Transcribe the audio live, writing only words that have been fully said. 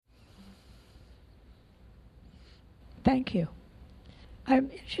Thank you.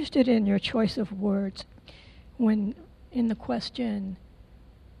 I'm interested in your choice of words when in the question,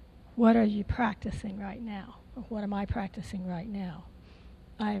 what are you practicing right now? Or what am I practicing right now?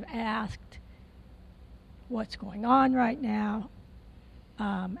 I've asked what's going on right now,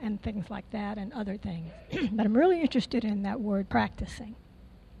 and things like that and other things. But I'm really interested in that word practicing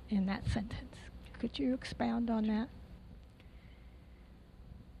in that sentence. Could you expound on that?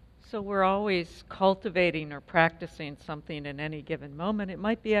 So we're always cultivating or practicing something in any given moment. It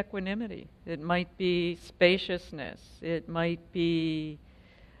might be equanimity. It might be spaciousness. It might be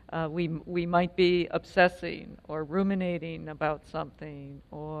we might be obsessing or ruminating about something,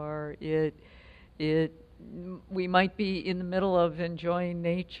 or we might be in the middle of enjoying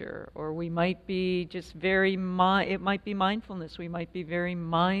nature, or we might be just it might be mindfulness. We might be very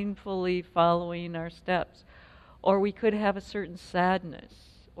mindfully following our steps, or we could have a certain sadness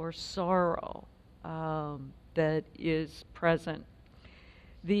or sorrow that is present.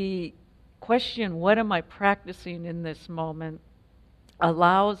 The question, what am I practicing in this moment,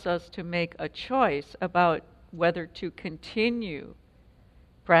 allows us to make a choice about whether to continue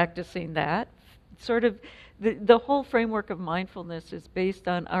practicing that. Sort of the whole framework of mindfulness is based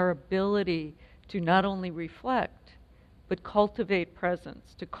on our ability to not only reflect, but cultivate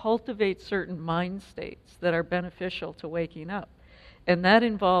presence, to cultivate certain mind states that are beneficial to waking up. And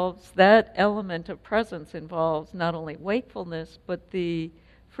that element of presence involves not only wakefulness, but the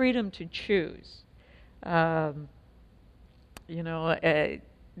freedom to choose.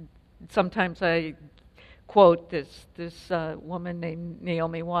 Sometimes I quote this woman named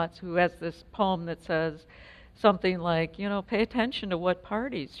Naomi Watts, who has this poem that says something like, pay attention to what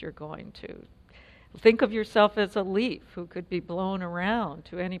parties you're going to. Think of yourself as a leaf who could be blown around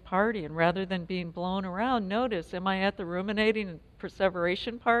to any party, and rather than being blown around, notice, am I at the ruminating and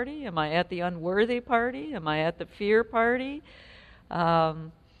perseveration party? Am I at the unworthy party? Am I at the fear party? I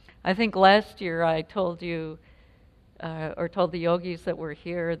think last year I told you, or told the yogis that were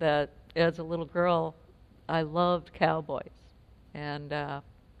here, that as a little girl, I loved cowboys. And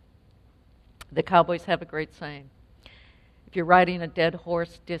the cowboys have a great saying: if you're riding a dead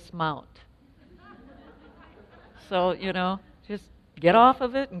horse, dismount. So, just get off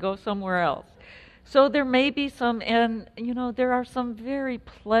of it and go somewhere else. So there may be some, and, there are some very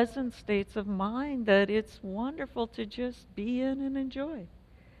pleasant states of mind that it's wonderful to just be in and enjoy.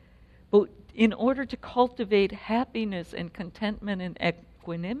 But in order to cultivate happiness and contentment and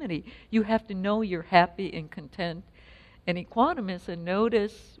equanimity, you have to know you're happy and content and equanimous, and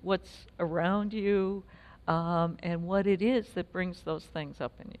notice what's around you and what it is that brings those things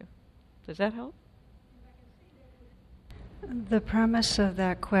up in you. Does that help? The premise of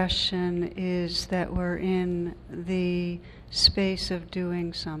that question is that we're in the space of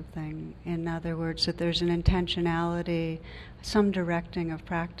doing something. In other words, that there's an intentionality, some directing of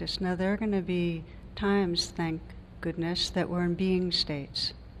practice. Now, there are going to be times, thank goodness, that we're in being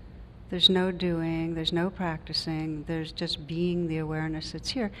states. There's no doing, there's no practicing, there's just being the awareness that's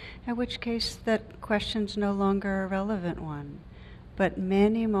here, in which case that question's no longer a relevant one. But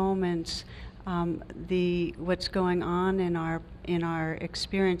many moments, what's going on in our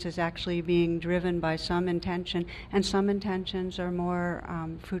experience is actually being driven by some intention, and some intentions are more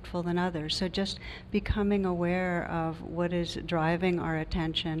fruitful than others. So just becoming aware of what is driving our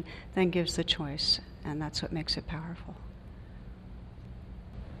attention then gives the choice, and that's what makes it powerful.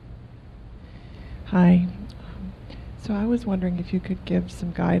 Hi. So I was wondering if you could give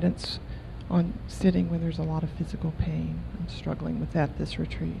some guidance on sitting when there's a lot of physical pain. I'm struggling with that this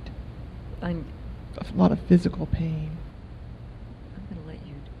retreat. A lot of physical pain. I'm going to let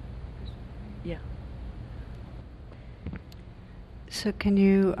you. Yeah. So can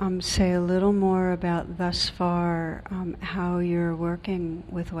you say a little more about thus far how you're working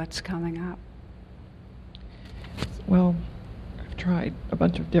with what's coming up? Well, I've tried a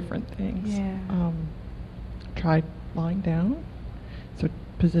bunch of different things. Yeah. Tried lying down, so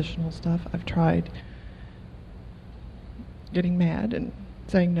positional stuff. I've tried getting mad and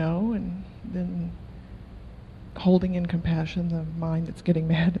saying no, and then holding in compassion the mind that's getting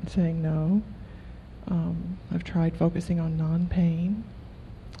mad and saying no. I've tried focusing on non-pain.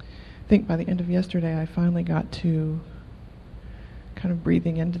 I think by the end of yesterday I finally got to kind of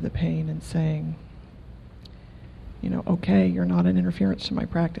breathing into the pain and saying, okay, you're not an interference to my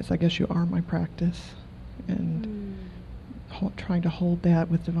practice. I guess you are my practice. And trying to hold that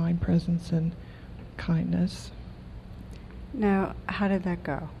with divine presence and kindness. Now, how did that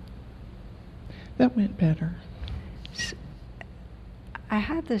go? That went better. I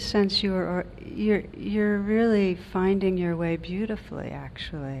had the sense you're really finding your way beautifully,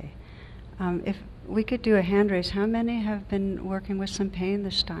 actually. If we could do a hand raise, how many have been working with some pain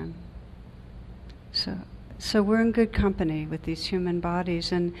this time? So we're in good company with these human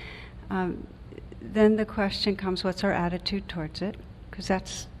bodies, and then the question comes, what's our attitude towards it? Because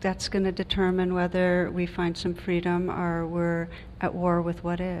that's going to determine whether we find some freedom or we're at war with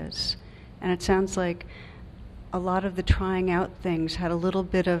what is. And it sounds like a lot of the trying out things had a little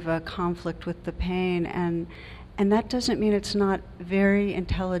bit of a conflict with the pain, and that doesn't mean it's not very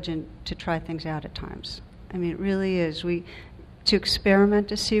intelligent to try things out at times. I mean, it really is. To experiment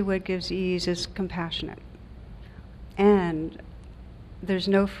to see what gives ease is compassionate. And there's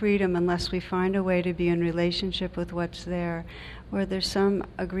no freedom unless we find a way to be in relationship with what's there, where there's some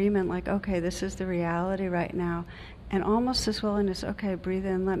agreement like, okay, this is the reality right now, and almost this willingness, okay, breathe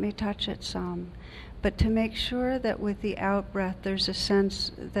in, let me touch it some. But to make sure that with the out-breath there's a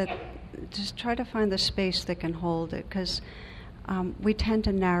sense that, just try to find the space that can hold it, because we tend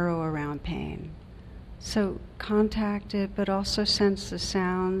to narrow around pain. So contact it, but also sense the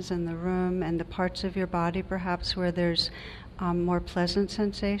sounds in the room and the parts of your body perhaps where there's more pleasant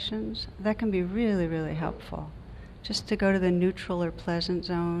sensations. That can be really, really helpful. Just to go to the neutral or pleasant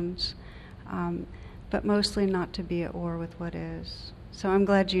zones, but mostly not to be at war with what is. So I'm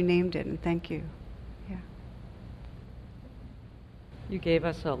glad you named it, and thank you. Yeah. You gave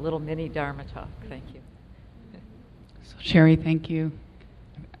us a little mini Dharma talk. Thank you. So Cheri, thank you.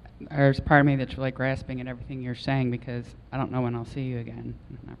 There's part of me that's really grasping at everything you're saying, because I don't know when I'll see you again.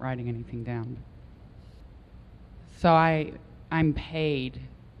 I'm not writing anything down. So I'm paid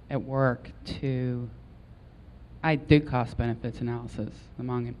at work I do cost benefits analysis,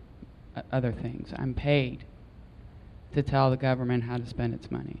 among other things. I'm paid to tell the government how to spend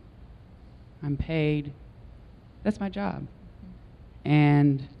its money. I'm paid, that's my job.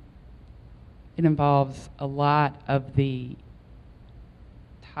 And it involves a lot of the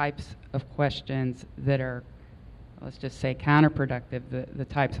types of questions that are, let's just say, counterproductive, the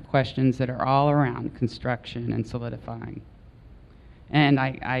types of questions that are all around construction and solidifying. And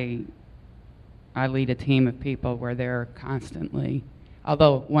I lead a team of people where they're constantly,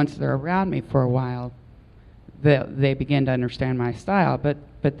 although once they're around me for a while, they begin to understand my style, but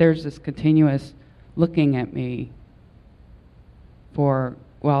there's this continuous looking at me for,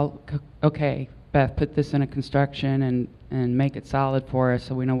 well, okay, Beth, put this in a construction and make it solid for us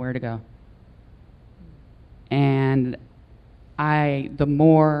so we know where to go. And the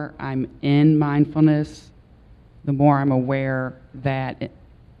more I'm in mindfulness, the more I'm aware that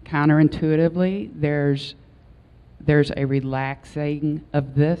counterintuitively there's a relaxing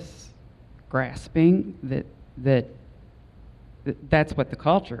of this, grasping that's what the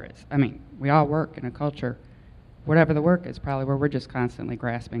culture is. I mean, we all work in a culture, whatever the work is, probably where we're just constantly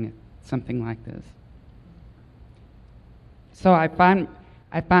grasping at something like this. So I find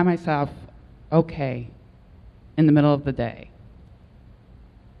myself, okay, in the middle of the day,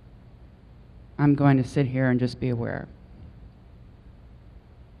 I'm going to sit here and just be aware.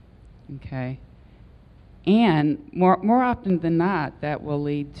 Okay? And more often than not, that will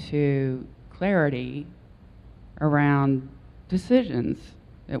lead to clarity around decisions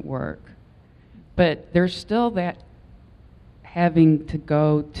at work. But there's still that having to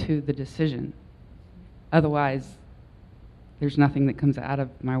go to the decision. Otherwise, there's nothing that comes out of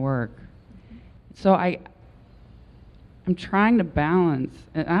my work. So I'm trying to balance,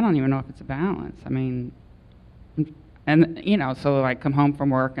 and I don't even know if it's a balance. I mean, and so I come home from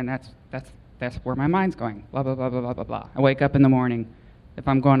work, and that's where my mind's going. Blah blah blah blah blah blah blah. I wake up in the morning. If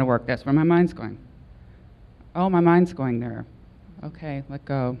I'm going to work, that's where my mind's going. Oh, my mind's going there. Okay, let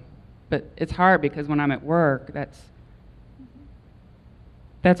go. But it's hard because when I'm at work, that's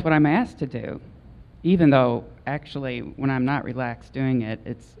what I'm asked to do. Even though actually when I'm not relaxed doing it,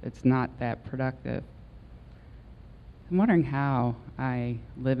 it's not that productive. I'm wondering how I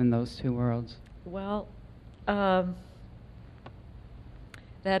live in those two worlds. Well, that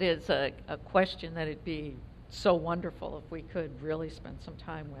is a question that it'd be so wonderful if we could really spend some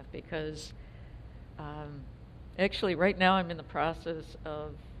time with, because actually right now I'm in the process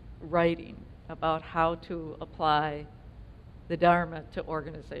of writing about how to apply the Dharma to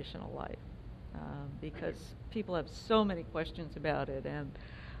organizational life, because people have so many questions about it, and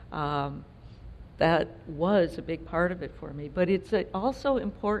that was a big part of it for me. But it's also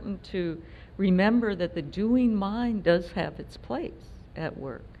important to remember that the doing mind does have its place at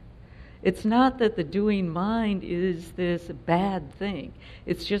work. It's not that the doing mind is this bad thing.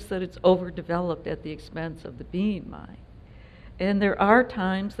 It's just that it's overdeveloped at the expense of the being mind. And there are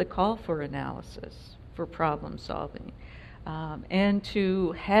times that call for analysis, for problem solving, and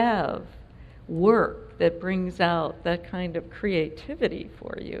to have work that brings out that kind of creativity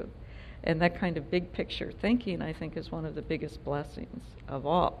for you And that kind of big picture thinking, I think, is one of the biggest blessings of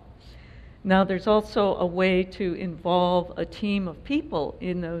all. Now, there's also a way to involve a team of people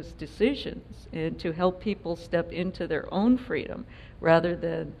in those decisions and to help people step into their own freedom rather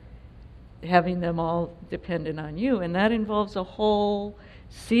than having them all dependent on you. And that involves a whole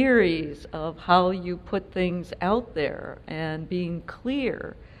series of how you put things out there and being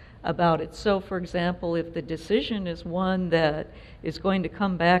clear about it. So, for example, if the decision is one that is going to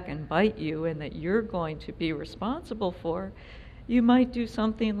come back and bite you and that you're going to be responsible for, you might do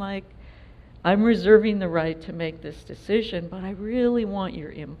something like, I'm reserving the right to make this decision, but I really want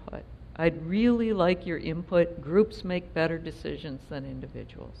your input. I'd really like your input. Groups make better decisions than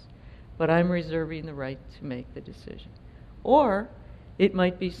individuals, but I'm reserving the right to make the decision. Or it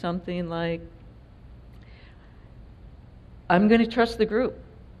might be something like, I'm going to trust the group.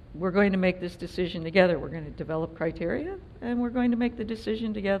 We're going to make this decision together. We're going to develop criteria, and we're going to make the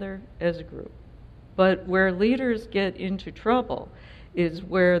decision together as a group. But where leaders get into trouble is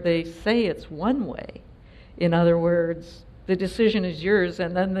where they say it's one way. In other words, the decision is yours,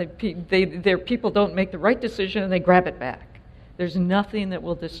 and then their people don't make the right decision, and they grab it back. There's nothing that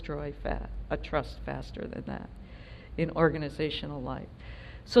will destroy a trust faster than that in organizational life.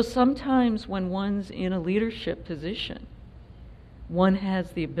 So sometimes when one's in a leadership position, one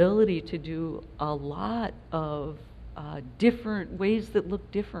has the ability to do a lot of different ways that look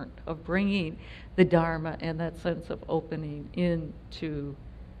different, of bringing the Dharma and that sense of opening into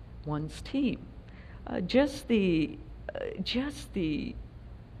one's team. Just the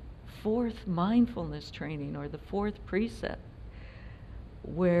fourth mindfulness training, or the fourth precept,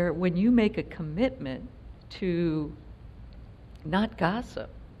 where when you make a commitment to not gossip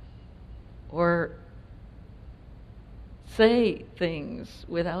or say things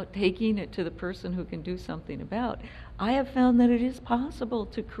without taking it to the person who can do something about, I have found that it is possible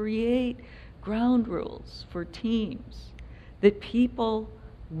to create ground rules for teams that people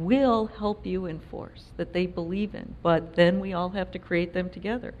will help you enforce, that they believe in, but then we all have to create them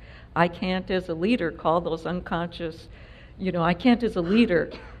together. I can't, as a leader, call those unconscious, I can't, as a leader,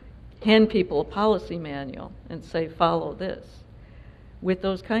 hand people a policy manual and say, follow this. With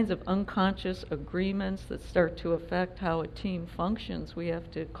those kinds of unconscious agreements that start to affect how a team functions, we have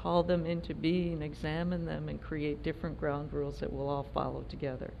to call them into being, examine them, and create different ground rules that we'll all follow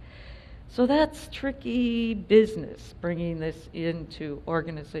together. So that's tricky business, bringing this into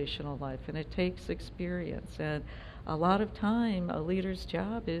organizational life, and it takes experience. And a lot of time, a leader's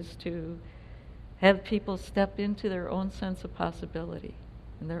job is to have people step into their own sense of possibility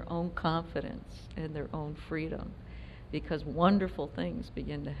and their own confidence and their own freedom, because wonderful things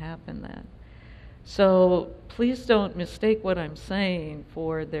begin to happen then. So please don't mistake what I'm saying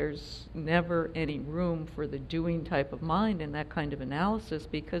for there's never any room for the doing type of mind in that kind of analysis,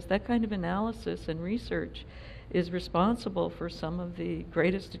 because that kind of analysis and research is responsible for some of the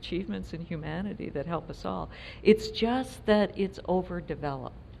greatest achievements in humanity that help us all. It's just that it's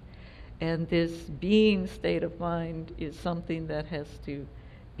overdeveloped. And this being state of mind is something that has to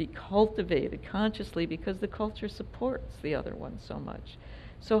be cultivated consciously, because the culture supports the other one so much.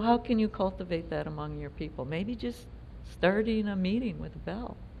 So how can you cultivate that among your people? Maybe just starting a meeting with a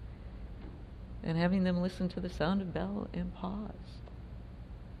bell and having them listen to the sound of bell and pause.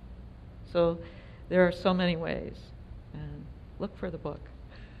 So there are so many ways. And look for the book.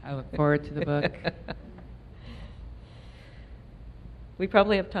 I look forward to the book. We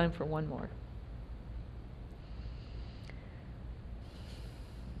probably have time for one more.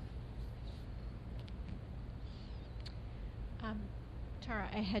 Tara,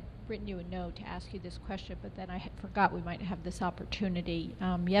 I had written you a note to ask you this question, but then I had forgot we might have this opportunity.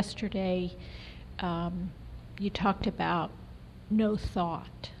 Yesterday, you talked about no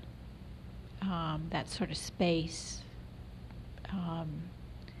thought, that sort of space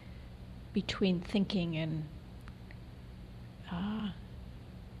between thinking and...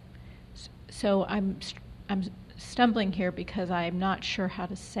 So I'm stumbling here because I'm not sure how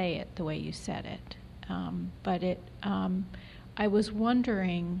to say it the way you said it, but it... I was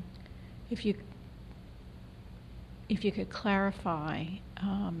wondering if you could clarify,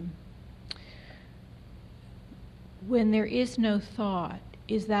 when there is no thought,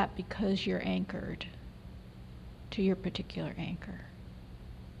 is that because you're anchored to your particular anchor?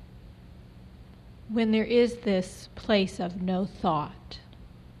 When there is this place of no thought,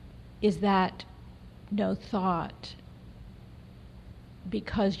 is that no thought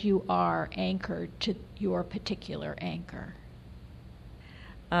because you are anchored to your particular anchor?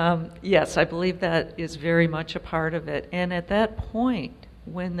 Yes, I believe that is very much a part of it. And at that point,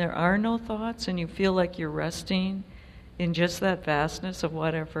 when there are no thoughts and you feel like you're resting in just that vastness of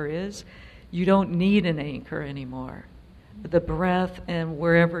whatever is, you don't need an anchor anymore. The breath and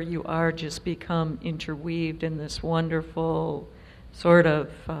wherever you are just become interweaved in this wonderful sort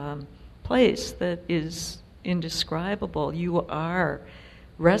of place that is indescribable. You are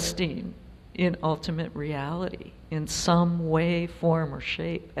resting in ultimate reality in some way, form, or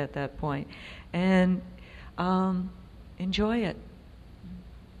shape at that point. And enjoy it.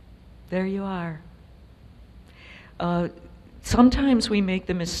 There you are. Sometimes we make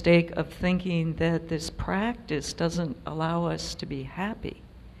the mistake of thinking that this practice doesn't allow us to be happy.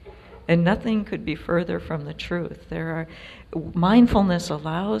 And nothing could be further from the truth. Mindfulness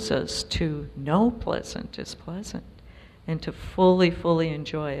allows us to know pleasant is pleasant and to fully, fully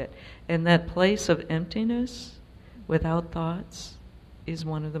enjoy it. And that place of emptiness without thoughts is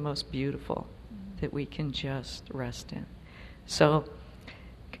one of the most beautiful that we can just rest in. So,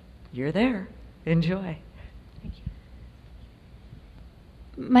 you're there. Enjoy. Thank you.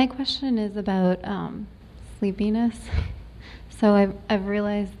 My question is about sleepiness. So I've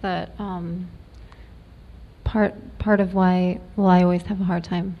realized that part of why I always have a hard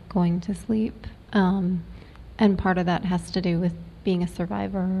time going to sleep, and part of that has to do with being a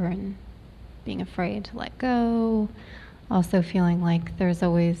survivor and being afraid to let go. Also feeling like there's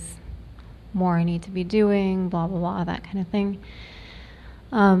always more I need to be doing, blah blah blah, that kind of thing.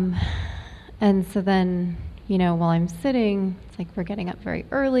 And so then, while I'm sitting, it's like we're getting up very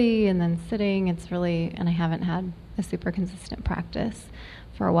early and then sitting, and I haven't had a super consistent practice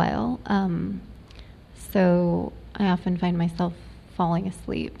for a while. So I often find myself falling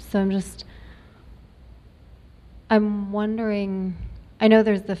asleep. So I'm wondering, I know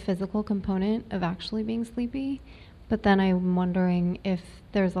there's the physical component of actually being sleepy, but then I'm wondering if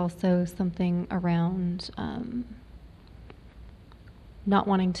there's also something around not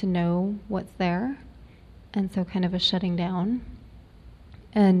wanting to know what's there, and so kind of a shutting down.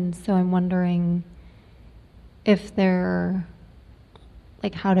 And so I'm wondering if there,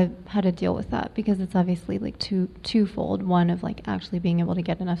 like how to deal with that, because it's obviously like twofold. One of like actually being able to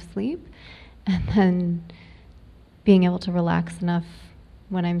get enough sleep, and then being able to relax enough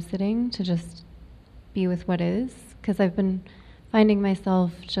when I'm sitting to just be with what is. Because I've been finding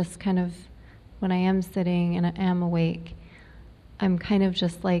myself just kind of, when I am sitting and I am awake, I'm kind of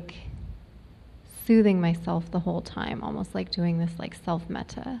just like soothing myself the whole time, almost like doing this like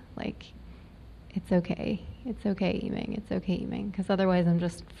self-metta, like it's okay, Yiming, it's okay, Yiming, because otherwise I'm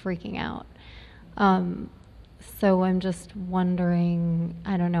just freaking out. So I'm just wondering,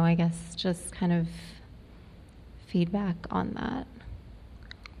 I don't know, I guess just kind of feedback on that.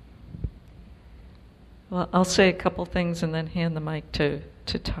 Well, I'll say a couple things and then hand the mic to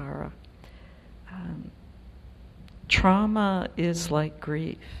Tara. Trauma is like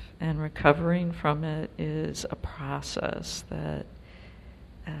grief, and recovering from it is a process that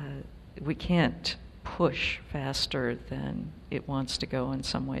we can't push faster than it wants to go in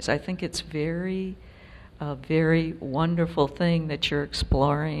some ways. I think it's a very wonderful thing that you're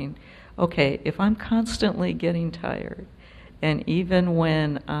exploring. Okay, if I'm constantly getting tired, and even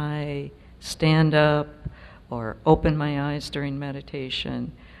when I stand up or open my eyes during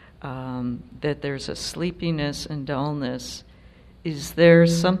meditation, that there's a sleepiness and dullness, is there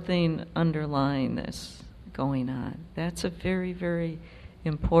something underlying this going on? That's a very, very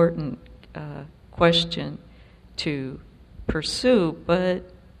important question to pursue, but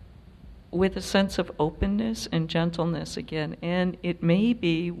with a sense of openness and gentleness again. And it may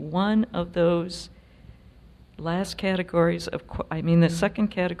be one of those last categories of, the second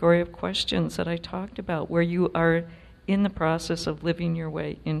category of questions that I talked about, where you are in the process of living your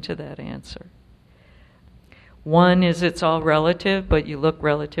way into that answer. One is it's all relative, but you look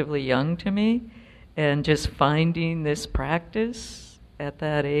relatively young to me, and just finding this practice at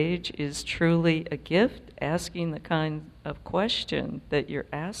that age is truly a gift. Asking the kind of question that you're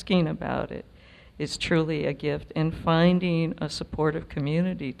asking about it is truly a gift, and finding a supportive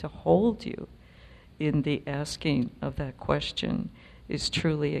community to hold you in the asking of that question is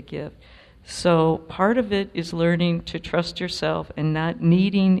truly a gift. So part of it is learning to trust yourself and not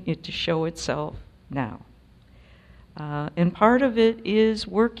needing it to show itself now. And part of it is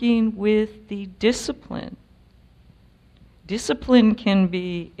working with the discipline. Discipline can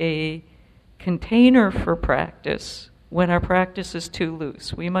be a container for practice when our practice is too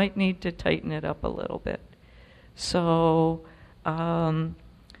loose. We might need to tighten it up a little bit. So now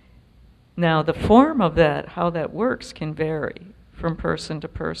the form of that, how that works, can vary from person to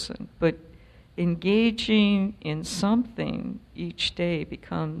person. But engaging in something each day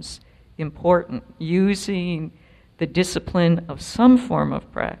becomes important. Using the discipline of some form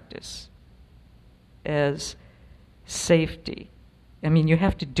of practice as safety. I mean, you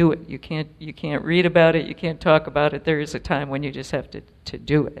have to do it. You can't read about it. You can't talk about it. There is a time when you just have to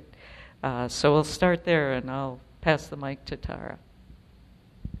do it. So we'll start there, and I'll pass the mic to Tara.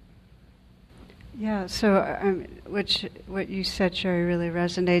 Yeah, so what you said, Cheri, really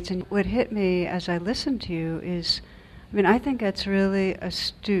resonates. And what hit me as I listened to you is, I think it's really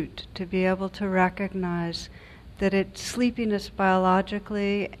astute to be able to recognize that it's sleepiness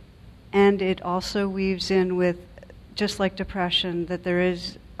biologically, and it also weaves in with, just like depression, that there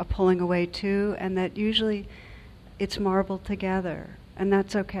is a pulling away too, and that usually it's marbled together, and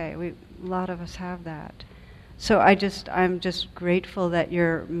that's okay. A lot of us have that. So I'm just grateful that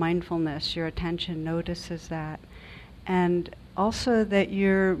your mindfulness, your attention notices that, and also that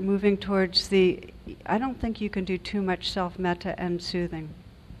you're moving towards I don't think you can do too much self-metta and soothing.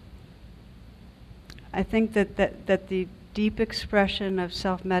 I think that the deep expression of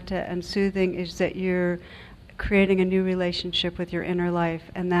self-metta and soothing is that you're creating a new relationship with your inner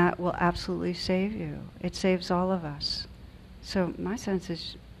life, and that will absolutely save you. It saves all of us. So my sense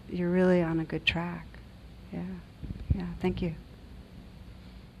is you're really on a good track. Yeah, thank you.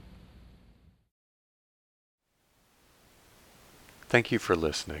 Thank you for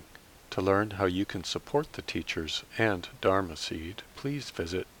listening. To learn how you can support the teachers and Dharma Seed, please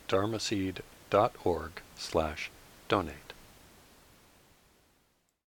visit dharmaseed.org/donate.